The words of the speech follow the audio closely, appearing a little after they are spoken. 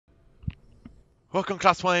Welcome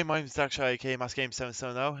Class 1A, my name is Daksha aka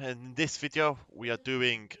MassGame770 and in this video we are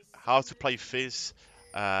doing how to play Fizz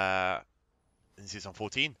in Season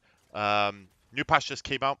 14. New patch just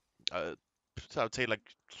came out, I would say like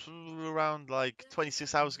around like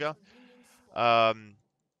 26 hours ago.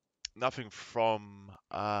 Nothing from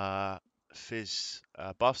Fizz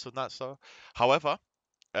buffs on that sort. However,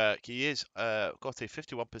 he is got a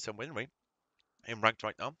 51% win rate in ranked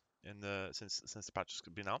right now in since the patch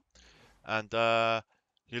has been out. And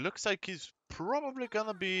he looks like he's probably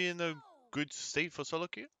gonna be in a good state for solo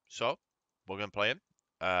queue. So we're gonna play him.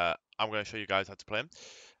 I'm gonna show you guys how to play him.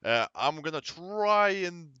 I'm gonna try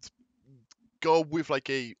and go with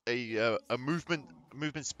like a movement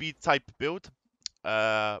speed type build.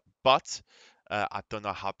 But I don't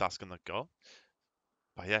know how that's gonna go.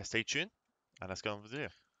 But yeah, stay tuned and let's go on with the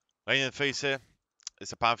video. Laying in face here,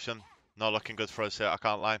 it's a Pantheon. Not looking good for us here, I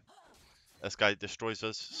can't lie. This guy destroys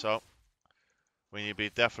us, so we need to be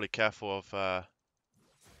definitely careful of yeah,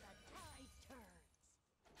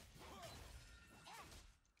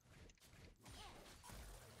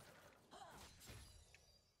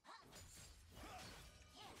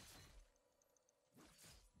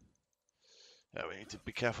 we need to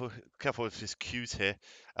be careful with his Qs here.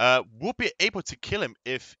 We'll be able to kill him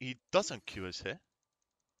if he doesn't Q us here.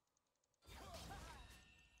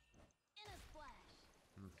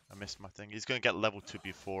 I missed my thing. He's going to get level 2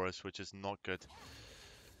 before us, which is not good.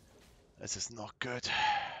 This is not good.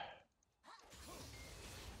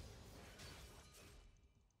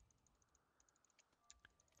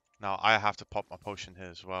 Now I have to pop my potion here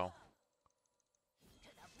as well.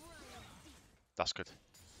 That's good.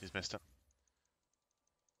 He's missed it.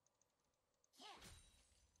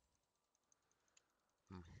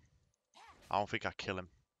 I don't think I kill him.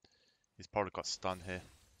 He's probably got stun here.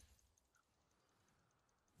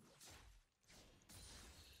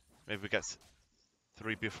 Maybe we get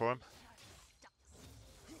 3 before him.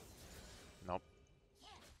 Nope.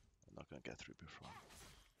 I'm not going to get 3 before him.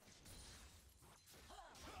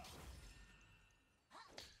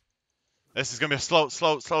 This is going to be a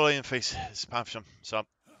slow lane phase. It's Pantheon, so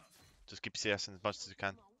just keep CSing as much as you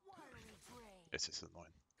can. This is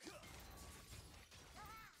annoying.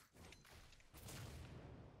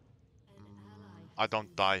 I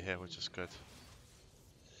don't die here, which is good.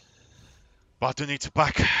 But I do need to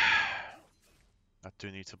back. I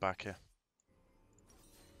do need to back here.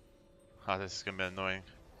 Ah, this is gonna be annoying.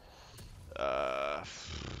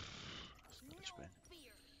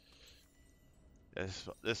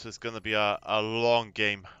 This is gonna be a long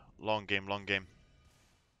game. Long game.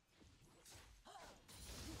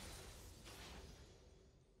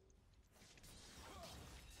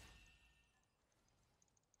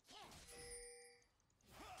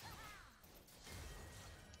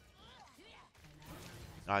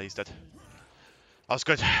 Ah, he's dead. That was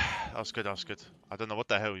good. That was good. I don't know what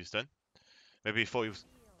the hell he's doing. Maybe he thought he was...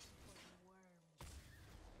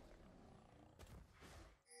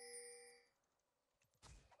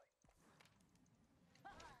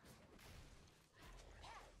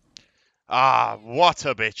 Ah, what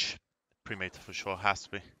a bitch. Pre-made for sure, has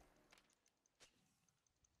to be.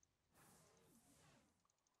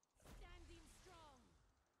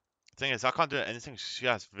 The thing is, I can't do anything. She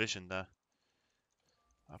has vision there.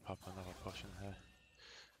 I'll pop another potion here.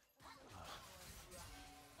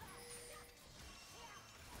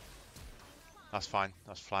 That's fine.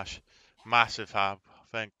 That's flash. Massive hab.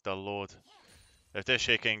 Thank the Lord. If they're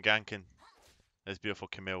shaking ganking, there's beautiful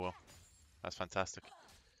Camille will. That's fantastic.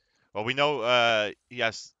 Well, we know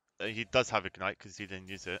he does have ignite because he didn't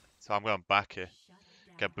use it. So I'm going back here.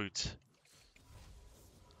 Get boots.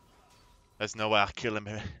 There's no way I kill him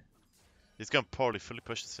here. He's going to probably fully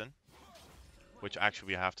push this in. Which actually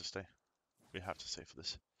we have to stay. We have to stay for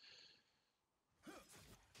this.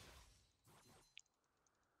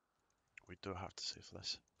 We do have to stay for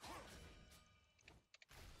this.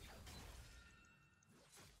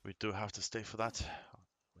 We do have to stay for that.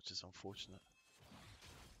 Which is unfortunate.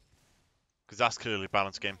 Because that's clearly a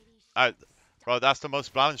balanced game. Bro, that's the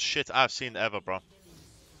most balanced shit I've seen ever, bro.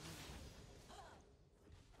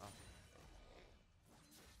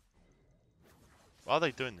 Why are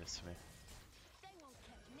they doing this to me?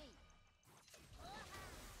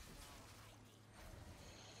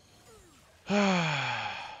 I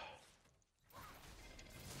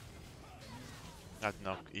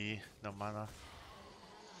no E, no mana.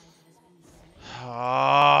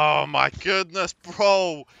 Oh my goodness,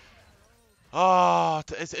 bro! Oh,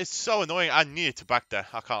 it's so annoying. I needed to back there.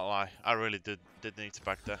 I can't lie. I really did need to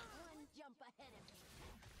back there.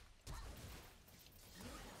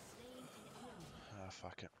 Ah,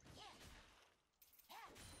 fuck it.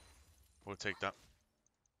 We'll take that.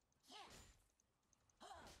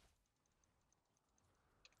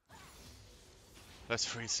 Let's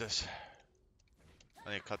freeze this.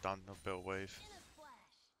 I need to cut down the build wave.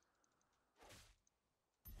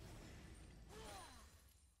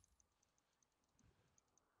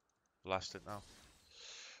 Blast it now.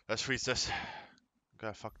 Let's freeze this.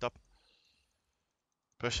 Got fucked up.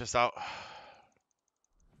 Push this out.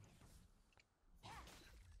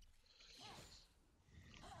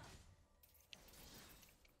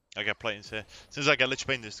 I get platings here. As soon as I get Lich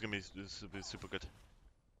Bane, this is gonna be super good.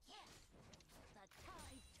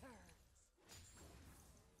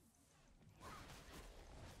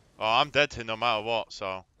 Oh, I'm dead here no matter what,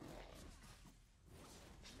 so.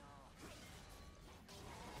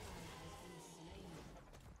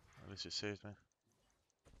 At least it saved me.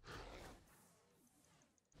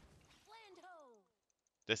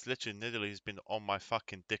 This literally has been on my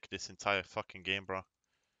fucking dick this entire fucking game, bro.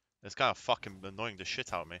 It's kind of fucking annoying the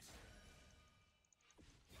shit out of me.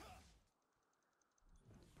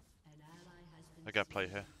 I gotta play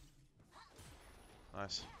here.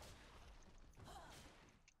 Nice.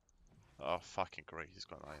 Oh, fucking great. He's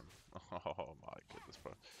got iron. Oh my goodness,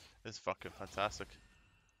 bro. This is fucking fantastic.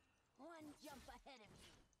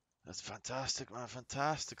 That's fantastic, man.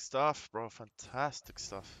 Fantastic stuff, bro. Fantastic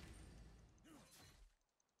stuff.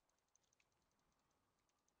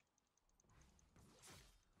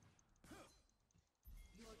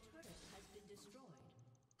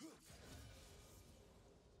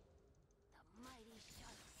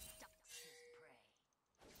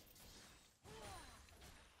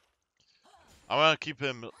 I'm gonna keep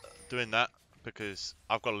him doing that because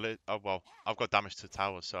I've got well, I've got damage to the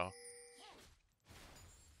tower, so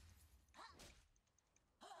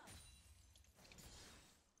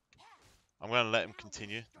I'm gonna let him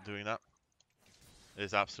continue doing that. It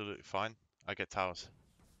is absolutely fine. I get towers.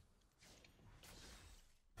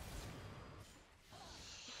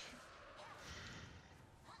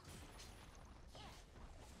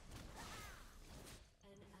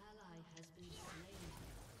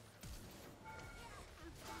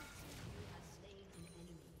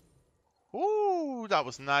 Ooh, that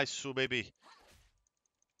was nice, so baby.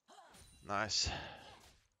 Nice.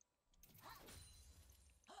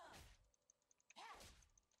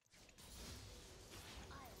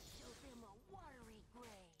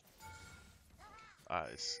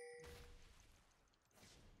 Nice.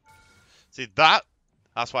 See that?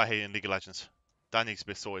 That's why I hate in League of Legends. That needs to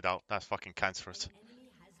be sorted out. That's fucking cancerous.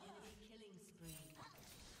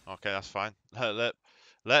 Okay, that's fine. Let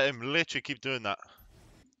him literally keep doing that.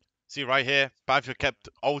 See right here, Badger kept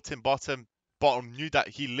ulting bottom. Bottom knew that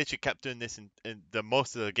he literally kept doing this in the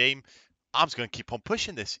most of the game. I'm just going to keep on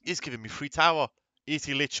pushing this. He's giving me free tower.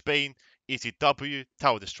 Easy Lich Bane, easy W,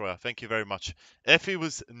 Tower Destroyer. Thank you very much. If he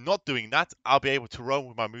was not doing that, I'll be able to roam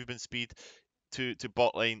with my movement speed to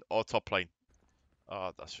bot lane or top lane.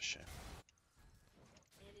 Oh, that's a shame.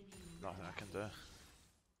 Nothing I can do.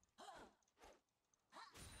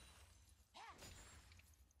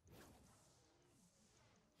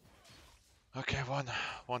 Okay,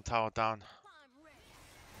 one tower down.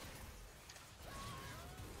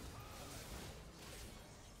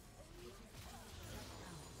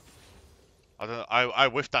 I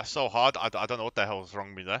whiffed that so hard. I don't know what the hell was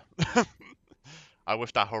wrong with me there. I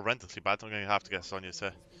whiffed that horrendously bad. I'm gonna have to get Sonya's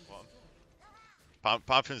here.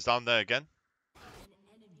 Pantheon's down there again.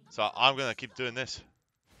 So I'm gonna keep doing this.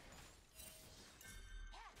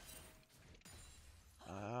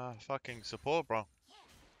 Fucking support, bro.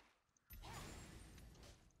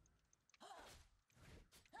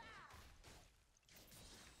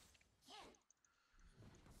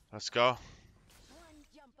 Let's go.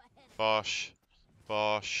 Bosh.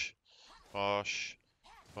 Bosh. Bosh.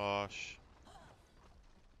 Bosh.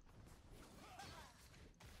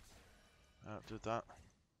 Do that.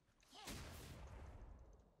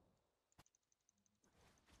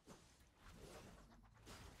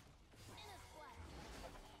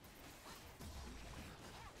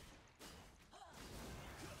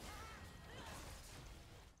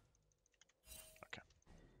 Okay.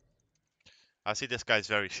 I see this guy's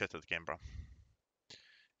very shit at the game, bro.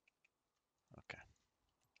 Okay.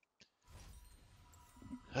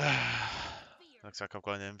 Looks like I've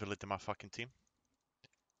got an invalid in my fucking team.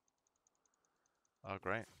 Oh,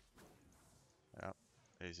 great. Yeah.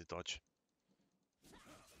 Easy dodge.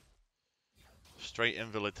 Straight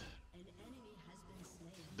invalid.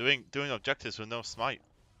 Doing objectives with no smite.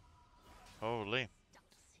 Holy.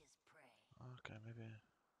 Okay, maybe.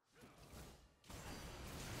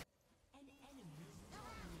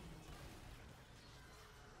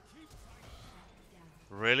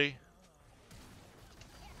 Really?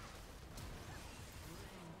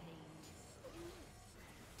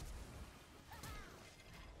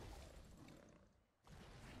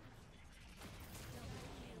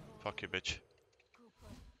 Fuck you, bitch.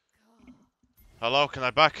 Hello, can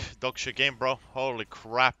I back? Dog shit game, bro. Holy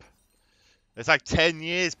crap. It's like 10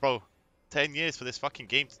 years, bro. 10 years for this fucking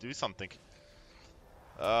game to do something.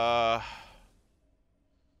 Uh...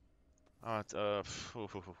 I'm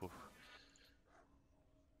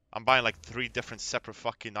buying like 3 different separate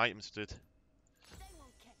fucking items, dude.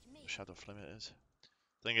 Shadow Flame it is.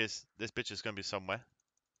 Thing is, this bitch is gonna be somewhere.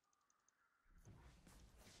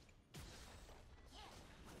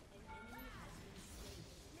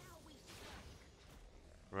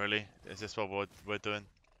 Really? Is this what we're doing?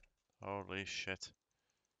 Holy shit.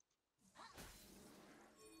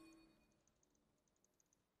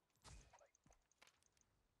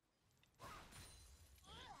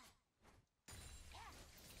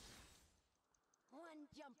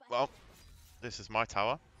 Well, this is my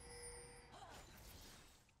tower.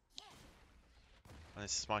 And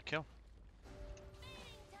this is my kill.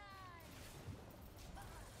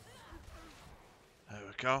 There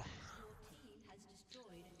we go.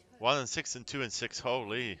 1 and 6 and 2 and 6.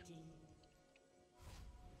 Holy.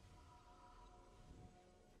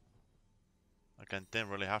 Again, didn't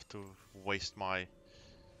really have to waste my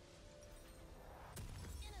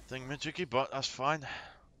thingamajiggy, but that's fine.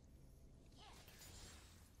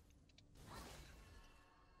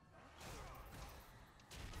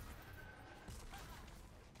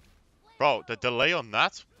 Bro, the delay on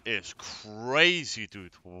that is crazy,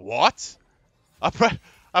 dude. What?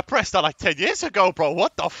 I pressed that like 10 years ago, bro.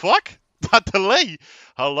 What the fuck? That delay.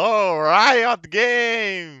 Hello, Riot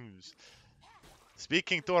Games.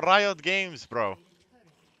 Speaking to Riot Games, bro.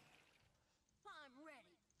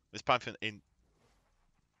 This Pantheon in.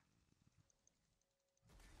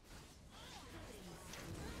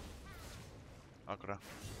 Okay.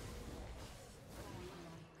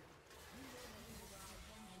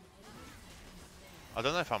 I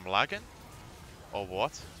don't know if I'm lagging or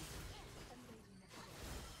what.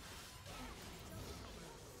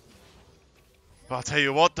 But I'll tell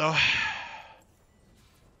you what though.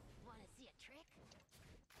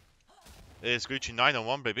 It's Gucci 9 and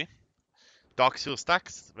 1, baby. Dark Seal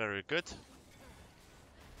stacks, very good.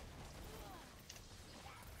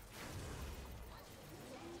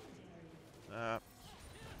 I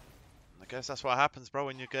guess that's what happens, bro,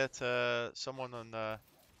 when you get someone on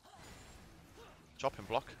chopping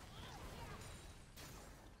block.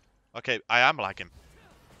 Okay, I am lagging.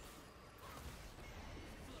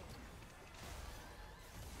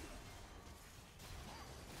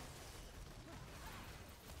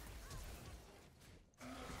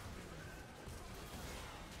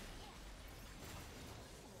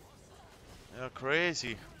 You're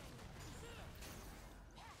crazy.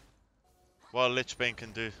 What a Lich Bane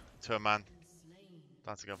can do to a man.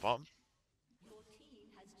 That's a good bottom.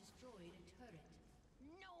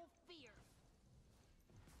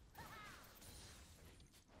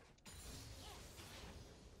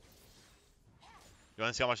 You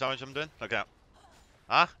wanna see how much damage I'm doing? Look out.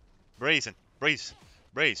 Huh? Brazen. Breeze.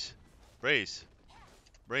 Breeze. Breeze.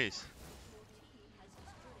 Breeze.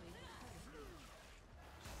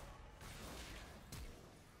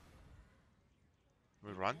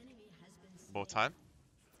 We run. More time.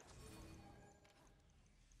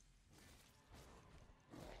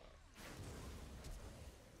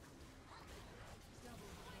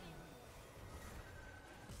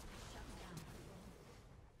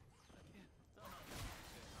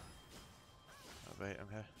 Oh, wait, I'm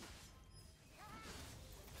here.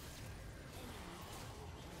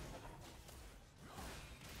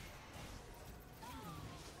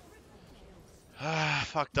 Ah,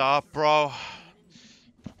 fucked up, bro.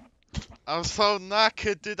 I'm so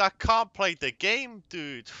knackered, dude. I can't play the game,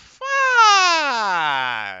 dude. Fuck!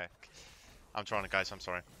 I'm trying to, guys. I'm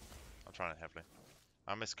sorry. I'm trying heavily.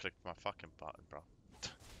 I misclicked my fucking button, bro.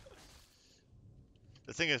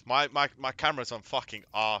 The thing is, my camera's on fucking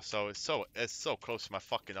R, so it's so close to my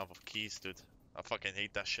fucking other keys, dude. I fucking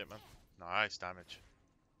hate that shit, man. Nice damage.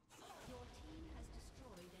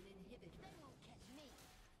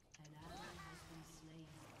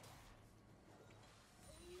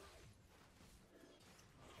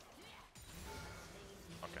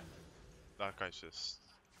 Okay. That guy's just...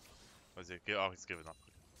 Was he? Oh, he's giving up.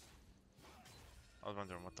 I was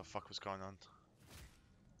wondering what the fuck was going on.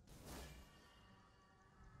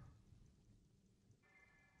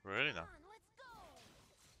 Really now?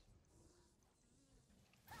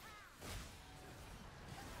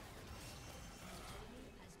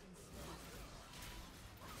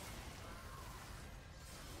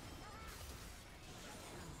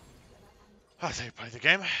 That's how you play the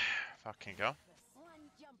game. Fucking go.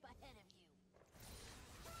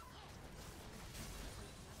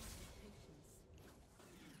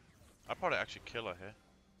 I'd probably actually kill her here.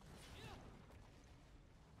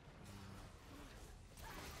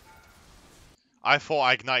 I thought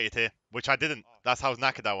I ignited here, which I didn't. That's how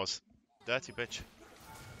knackered I was. Dirty bitch.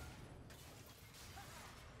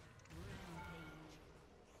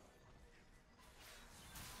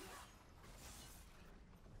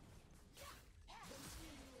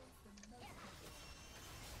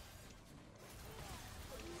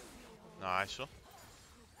 Nice one.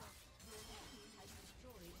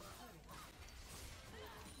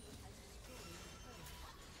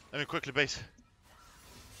 Let me quickly base.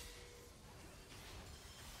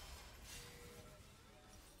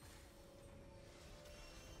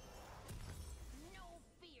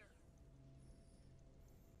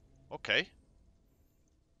 Okay.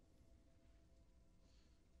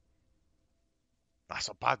 That's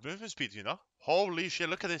a bad movement speed, you know? Holy shit,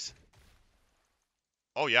 look at this.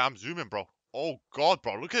 Oh yeah, I'm zooming, bro. Oh god,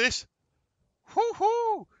 bro, look at this.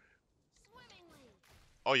 Woohoo!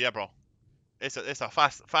 Oh yeah, bro. It's a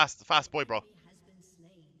fast boy, bro.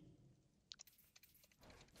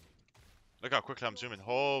 Look how quickly I'm zooming.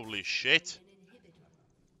 Holy shit.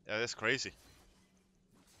 Yeah, that's crazy.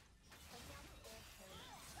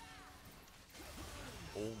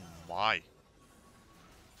 Oh my.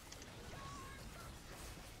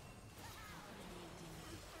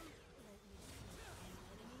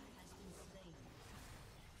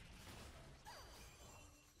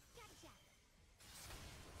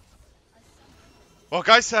 Well,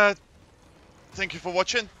 guys, thank you for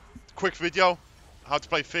watching. Quick video, how to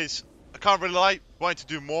play Fizz. I can't really lie, wanted to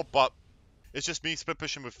do more, but it's just me split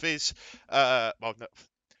pushing with Fizz. Well, no,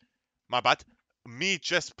 my bad. Me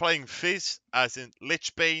just playing Fizz, as in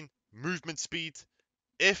Lich Bane, movement speed.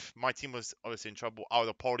 If my team was obviously in trouble, I would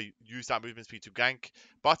have probably used that movement speed to gank.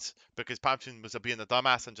 But because Pantheon was being a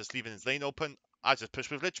dumbass and just leaving his lane open, I just pushed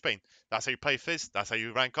with Lich Bane. That's how you play Fizz. That's how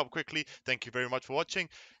you rank up quickly. Thank you very much for watching.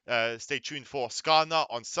 Stay tuned for Skarna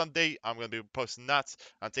on Sunday. I'm going to be posting that.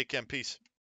 And take care and peace.